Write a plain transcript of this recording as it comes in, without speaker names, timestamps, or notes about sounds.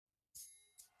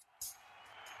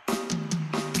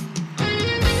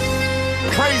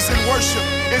Praise and worship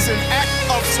is an act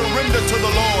of surrender to the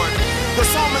Lord. The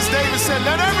psalmist David said,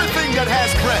 let everything that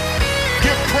has breath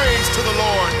give praise to the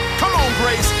Lord. Come on,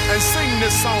 Grace, and sing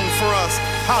this song for us.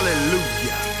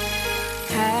 Hallelujah.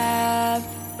 Have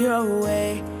your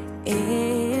way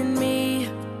in me.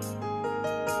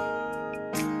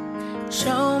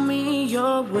 Show me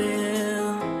your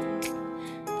will.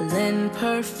 Blend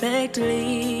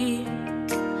perfectly.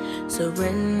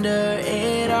 Surrender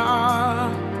it all.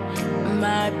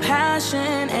 My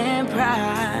passion and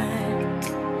pride.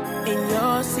 In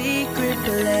your secret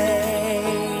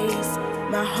place,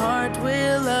 my heart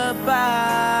will abide.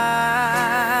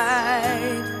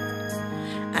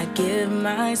 I give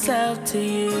myself to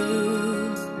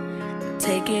you.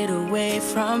 Take it away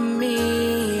from me.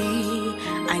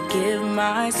 I give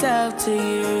myself to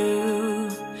you.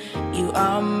 You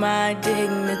are my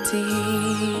dignity.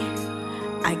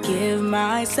 I give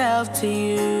myself to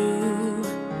you.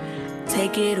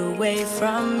 Take it away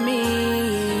from me.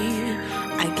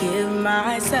 I give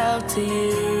myself to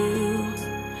you.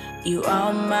 You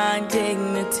are my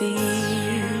dignity.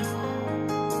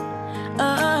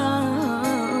 Oh,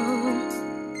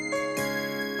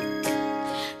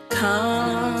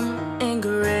 come in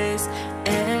grace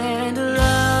and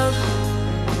love.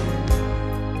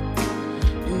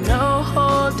 No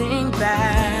holding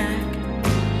back.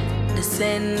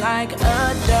 Descend like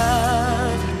a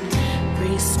dove.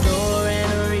 Restore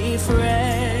and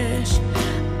refresh.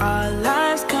 Our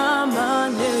lives come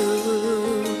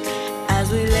anew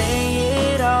as we lay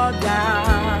it all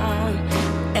down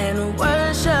and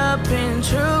worship in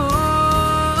truth.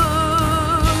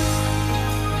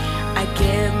 I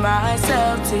give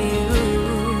myself to you.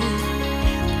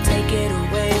 Take it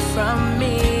away from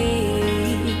me.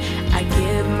 I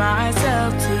give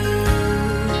myself to you.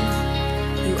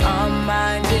 You are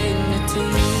my dignity.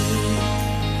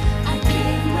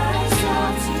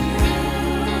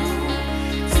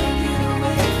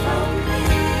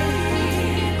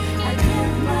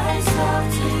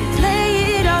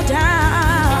 Lay it all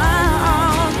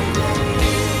down.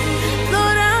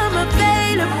 Lord, I'm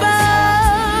available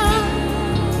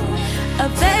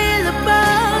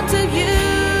to you.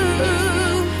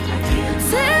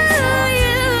 To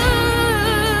you.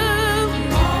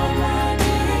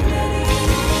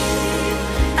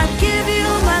 I give you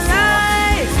my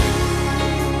life,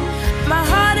 my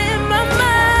heart and my mind.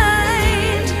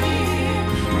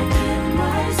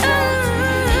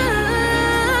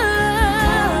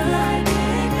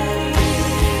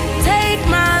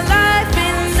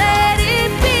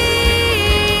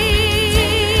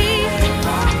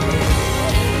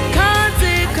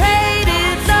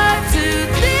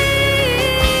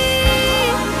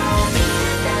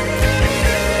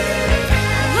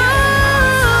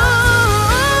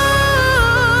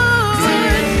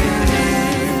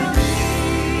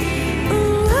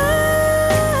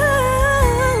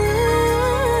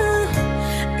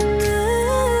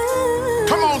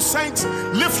 Saints,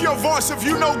 lift your voice if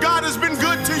you know God has been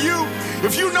good to you.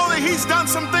 If you know that he's done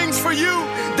some things for you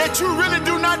that you really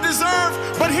do not deserve,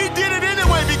 but he did it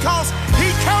anyway because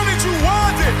he counted you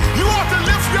worthy. You ought to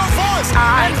lift your voice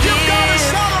and give God a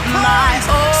shout of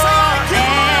praise.